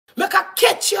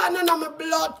catch you and on my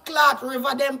blood clot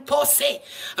river, them pussy.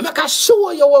 I make a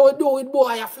show you what we do with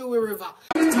boy a few river.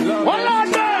 Hold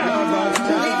on there!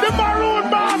 The maroon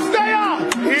boss there!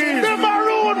 The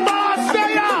maroon boss there!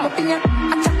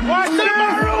 What's the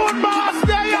maroon boss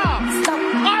there?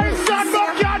 I said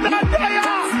no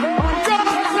there!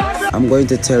 I'm going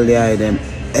to tell the item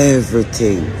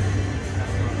everything.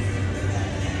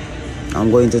 I'm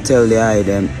going to tell the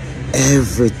item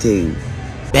everything.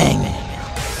 Bang.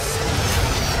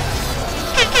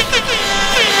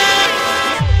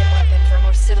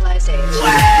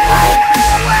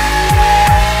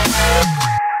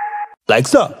 Like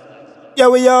so. Yeah,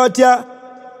 we out here.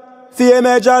 Fear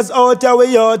Edjahz out here,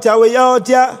 we out here, we out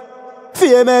here.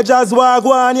 Fear Edjahz walk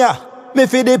one, yeah. Me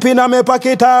feed the pin on me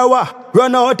pocket hour.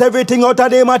 Run out everything out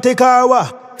of the matic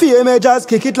hour. Fear Edjahz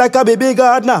kick it like a baby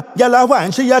gardener. Yalla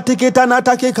one, she a tick it and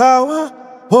attack it hour.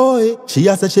 Boy, she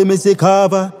a say she miss it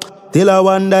cover. Till I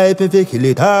wonder if he kill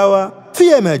it hour.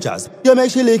 Fear Edjahz, you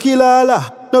make she lick it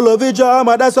all. No love it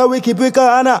drama, that's why we keep it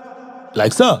corner.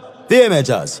 Like so. Fear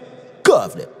Edjahz.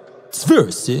 Cough them. It's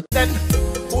verse, Then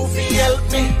who fi help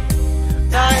me?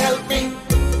 Can't help me.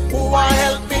 Who want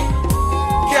help me?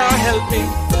 Can't help me.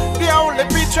 The only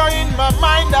picture in my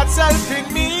mind that's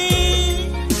helping me,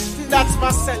 that's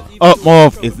myself. Up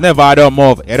move, it's never a done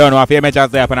move. You don't know if you make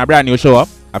there on a brand new show,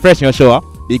 a fresh new show.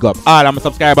 Big up all of my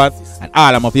subscribers and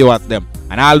all of my viewers them.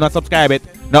 And all not subscribe it,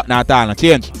 nothing at all, no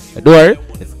change. The door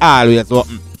is always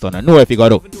open, so no know if you got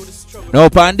to. Now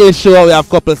on this show we have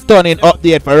couple stunning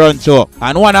update for run show.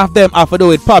 And one of them have to do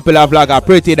with popular vlogger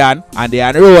Pretti and the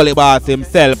unruly boss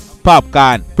himself,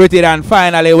 Popcaan. Pretti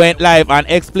finally went live and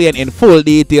explained in full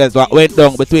details what went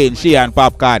down between she and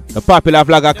Popcaan. The popular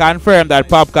vlogger confirmed that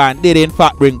Popcaan did in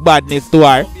fact bring badness to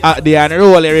her at the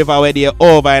unruly river where they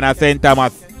over in St.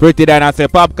 Thomas. Pretti say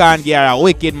Popcaan gave her a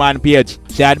wicked man page.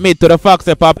 She admit to the fact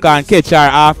that Popcaan catch her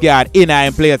half guard in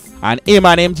her place. And him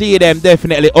and him G them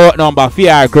definitely outnumber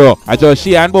fear crew. I just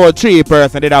she and about 3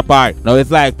 person did a part. Now it's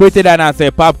like Pretti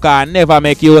say Popcaan never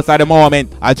make use of the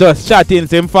moment. I just chatting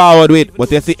him forward with.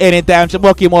 But you see anytime she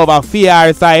buck him over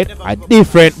fear side, a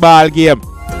different ball game.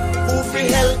 Who fi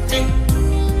help me?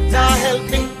 Nah help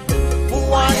me. Who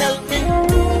want help me?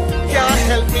 Can't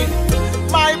help me.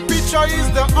 My picture is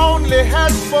the only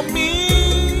help for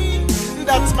me.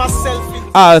 That's my selfie.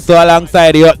 Also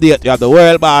alongside the update, you have the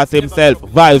world boss himself,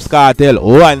 Vybz KARTEL,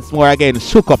 once more again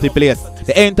shook up the place.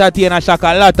 The entertainer shock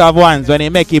a lot of ones when he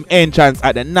make him entrance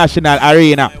at the National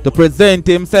Arena to present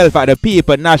himself at the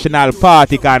People National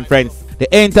Party Conference.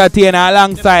 The entertainer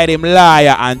alongside him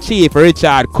lawyer and Chief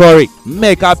Richard Curry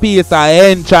make a piece of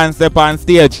entrance up on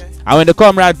stage. And when the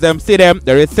comrades them see them,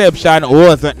 the reception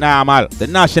wasn't normal. The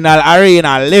National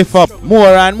Arena lift up more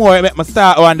and more. It make me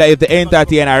start wonder if the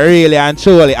entertainer really and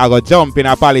truly are going to jump in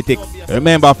a politics.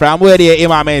 Remember from where they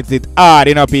implement it hard,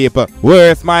 you know, people.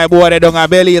 Worse, my boy, they don't have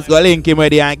bellies, go link him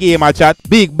with and give him a chat.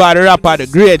 Big bad rapper, the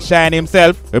great shine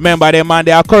himself. Remember them man,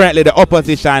 they are currently the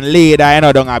opposition leader, you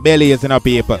know, don't have bellies, you know,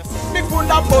 people. Me could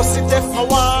have bust it if I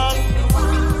want,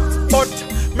 but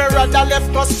me rather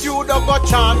left the studio go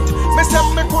chant. Me say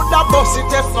me could have bust it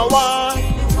if I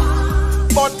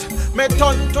want, but me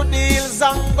turn to deals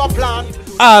and go plant.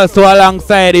 Also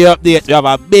alongside the update, you have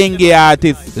a bingy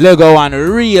artist, Lego one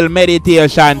real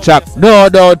meditation track. No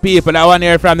doubt people that want to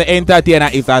hear from the entertainer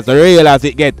is as real as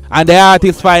it get. And the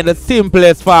artist find the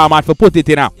simplest format to put it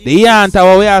in. The answer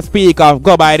what we are speak of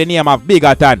go by the name of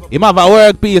Biggaton. Him have a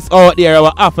work piece out there we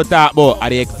have to talk about.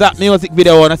 And the exact music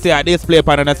video I want to see a display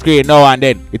on the screen now and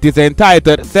then. It is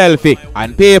entitled Selfie.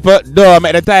 And people don't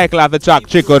make the title of the track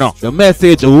trick or no. The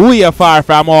message we are far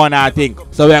from one I think.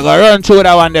 So we're going to run through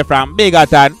that one there from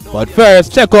Biggaton. But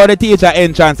first, check out the teacher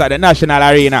entrance at the National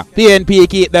Arena. PNP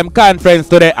keep them conference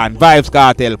today and Vybz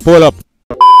KARTEL pull up.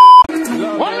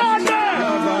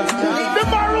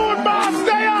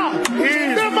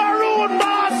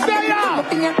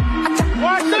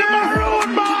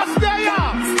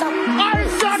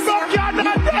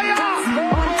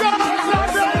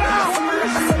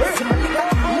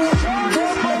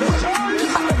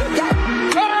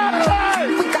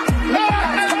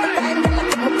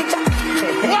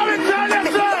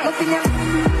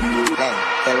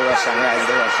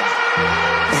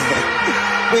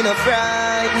 We no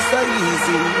fry, it's so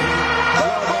easy.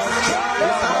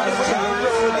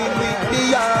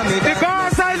 The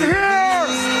guards are here.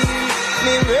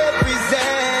 Me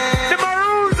represent. The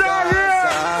Maroons are here.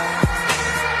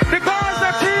 The guards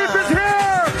are chief is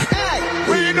here. Hey.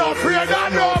 We no afraid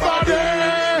of nobody.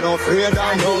 No afraid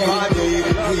of nobody.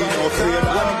 We no afraid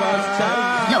of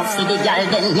nobody. You see the girl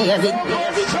then hear it.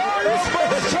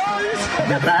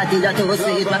 The party that too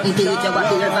sweet, but the teacher what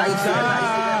your vibes.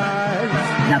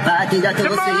 La party that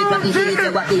you see, what you hear,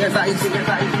 what you fight.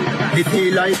 It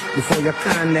feel like before you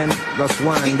can them, just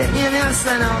one them. Hear me a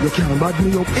stand up. You can't bad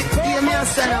me up. Hear me a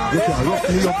stand up. You can't rock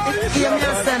me up. Hear me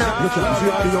a stand up. You can't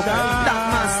drip me up.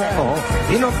 That myself. Oh,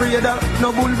 you no afraid of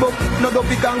no bullbuck, no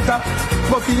dopey canker.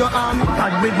 Go for your arm.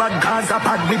 Pad me bad Gaza,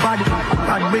 pad me bad.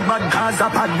 Pad me bad Gaza,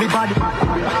 pad me bad.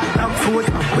 Black foot,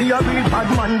 we are real bad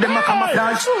man, them a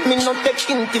camouflage. Me no take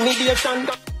intimidation.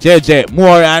 JJ,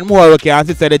 more and more we can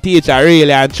see the teacher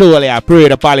really and truly pray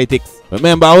the politics.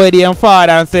 Remember where the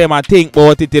father and say I think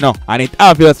about it, you know. And it's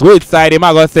obvious which side him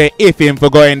I go say if him for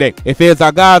going there. If he's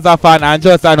a Gaza fan and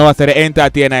just know say the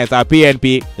entertainer is a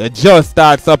PNP, you just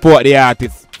start support the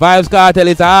artist. Vybz KARTEL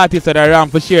is an artist that ran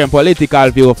for sharing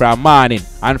political view from morning.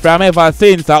 And from ever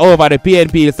since over the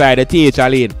PNP side, the teacher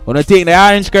lean. When you think the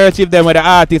orange kerchief them with the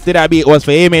artist did that beat was for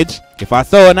image, if I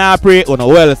saw now pray, you know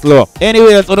well slow.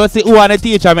 Anyways, you don't see who and the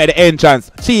teacher made the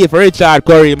entrance. Chief Richard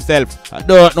Curry himself. I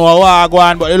don't know what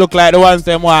going, but it look like the ones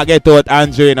them want to get out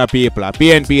and join the people.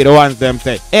 PNP the ones them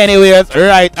say. Anyways,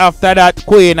 right after that,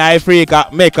 Queen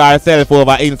Ifrica make herself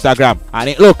over Instagram. And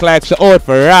it look like she out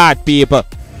for rat people.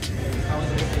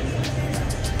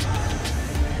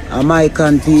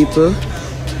 Jamaican people,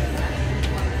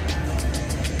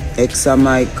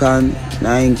 ex-Jamaican,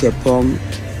 90 pound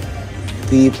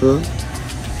people,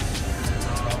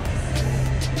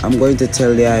 I'm going to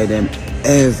tell the item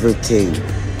everything.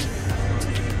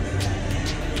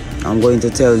 I'm going to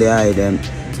tell the item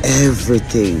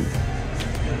everything.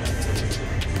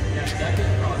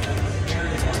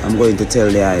 I'm going to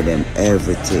tell the item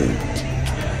everything.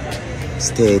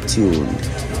 Stay tuned.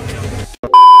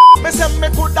 Me say me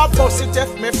coulda bust it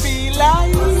if me feel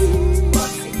like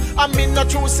I mean not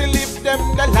choose to live them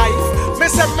the life. Me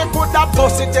say me coulda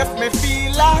bust it if me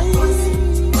feel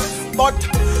like but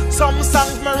some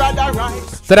songs me rather write.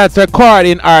 So that's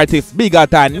recording artist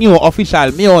Biggaton new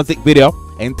official music video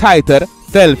entitled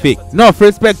Selfie. Enough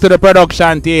respect to the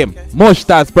production team.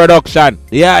 Mushta's production.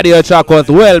 The audio track was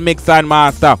well mixed and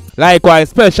mastered. Likewise,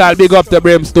 special big up to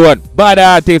Brimstone. Bad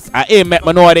artists, I ain't make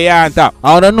me know the answer.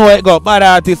 I don't know it go. Bad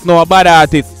artists know bad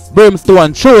artists.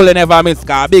 Brimstone truly never miss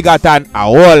cause Biggaton are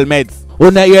all meds.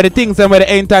 When you hear the things with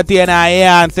the entertainer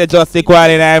and say just equal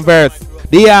in a verse.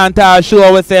 The entire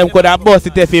show we say him could have bust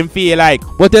it if him feel like.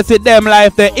 But you see them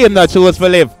life that him not choose for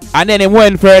live. And then him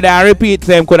went further and repeat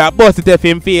say him could have bust it if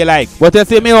him feel like. But you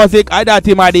see music I that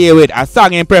him a deal with. A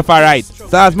song him prefer right.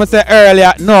 So as I said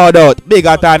earlier, no doubt,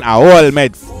 Biggaton are all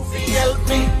meds. Help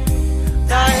me,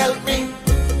 can't help me.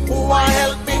 Who want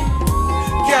help me?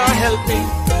 Can't help me.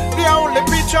 The only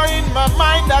picture in my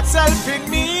mind that's helping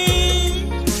me,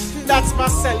 that's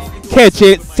myself.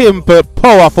 Catchy, simple,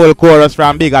 powerful chorus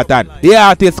from Biggaton. The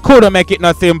artist couldn't make it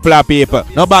no simpler, people.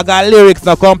 No bag of lyrics,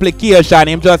 no complication.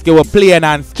 Him just give a plain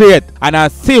and straight and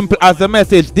as simple as the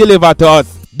message delivered to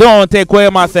us. Don't take away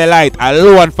my light.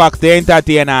 Alone Fox the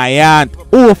entertainer I ain't.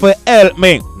 Who for help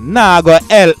me? Nah go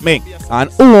help me.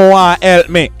 And who want help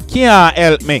me? Can't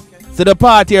help me. So the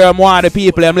part here I want the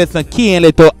people I'm listen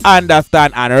keenly to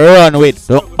understand and run with.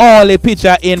 The only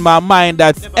picture in my mind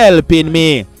that's helping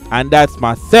me. And that's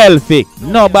my selfie.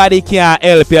 Nobody can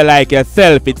help you like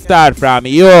yourself. It starts from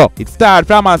you. It starts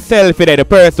from a selfie that the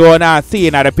person who not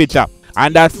seeing at the picture.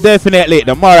 And that's definitely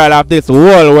the moral of this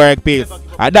whole work piece.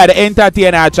 And that the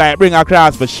entertainer try to bring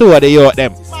across for sure the youth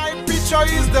them. My picture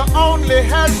is the only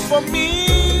help for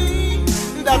me.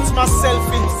 That's my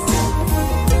selfie.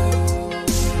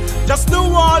 Just do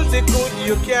all the good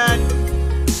you can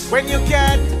when you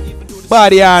can.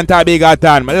 Body and a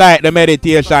Biggaton. I like the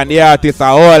meditation, the artists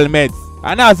are all meds.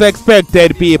 And as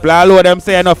expected people, although them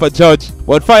say enough for judge,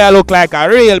 but Fire look like a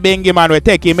real bingy man with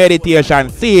taking meditation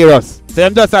serious. So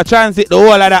them just a transit the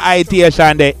whole of the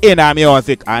itation there in our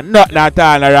music and nothing at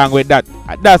all wrong with that.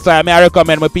 And that's why I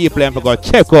recommend my people them to go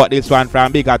check out this one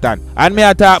from Biggaton. And me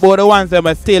I talk about the ones that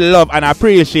I still love and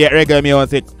appreciate reggae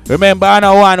music. Remember I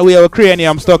know one way with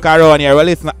cranium stuck around here, we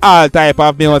listen to all type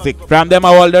of music. From them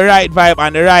I hold the right vibe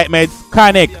and the right meds,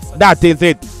 connect. That is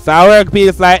it. So a work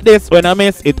piece like this, when I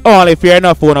miss it only fair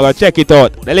enough for you go check it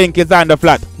out. The link is on the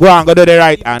flat. Go and go do the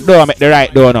right and don't make the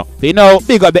right do no. So you know,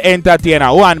 big up the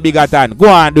entertainer, one Biggaton. Go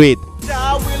and do it.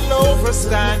 I will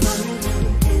overstand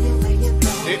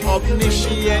the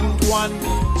omniscient one.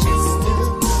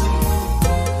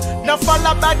 Now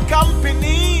follow bad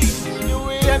company, you will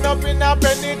end up in a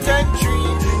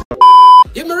penitentiary.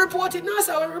 You me report it now,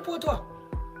 sir. I report what?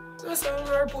 No, sir,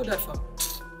 I report that for.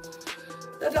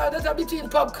 That between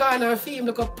Popcaan and Fame,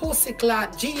 like a pussy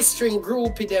clot G-string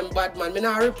groupie them bad man. Me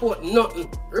not report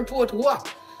nothing. Report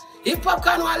what? If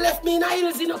Popcaan want left me in the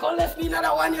hills, he not gonna left me in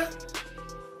that one, yeah?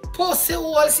 pussy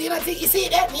hole, see that thing? You see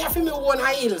that? Me have me one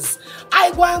hills.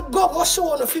 I go and go show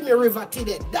on the river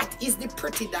today. That is the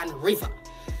Pretti River.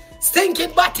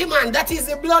 Stinking body man, that is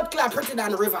the blood clot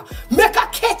Pretti River. Make a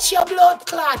catch your blood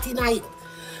clot in it.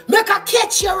 Make a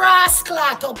catch your ass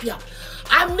clot up here.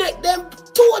 And make them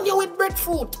tune you with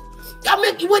breadfruit. You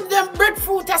make with them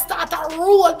breadfruit and start to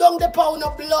roll down the pound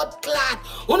of blood clot.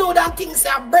 You know that thing say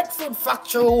a breadfruit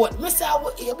factory road. Me say,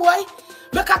 hey boy,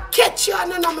 make a catch you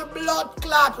and then my blood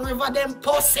clot river them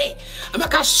pussy. I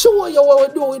make a show you what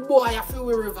we do with boy a few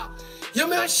river. You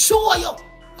may show you.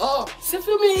 Oh, see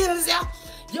for me hills yeah.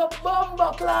 Your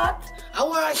bumbo clot. I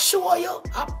want to show you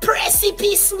a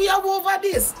precipice we have over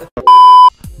this.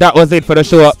 That was it for the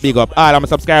show. Big up all of my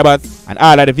subscribers and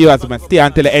all of the viewers who can stay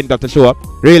until the end of the show.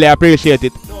 Really appreciate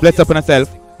it. Bless up on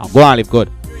yourself and go and live good.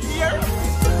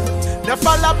 The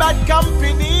follow bad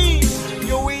company,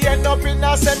 you will end up in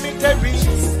a cemetery.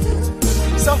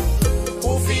 So, who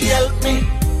will help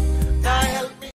me?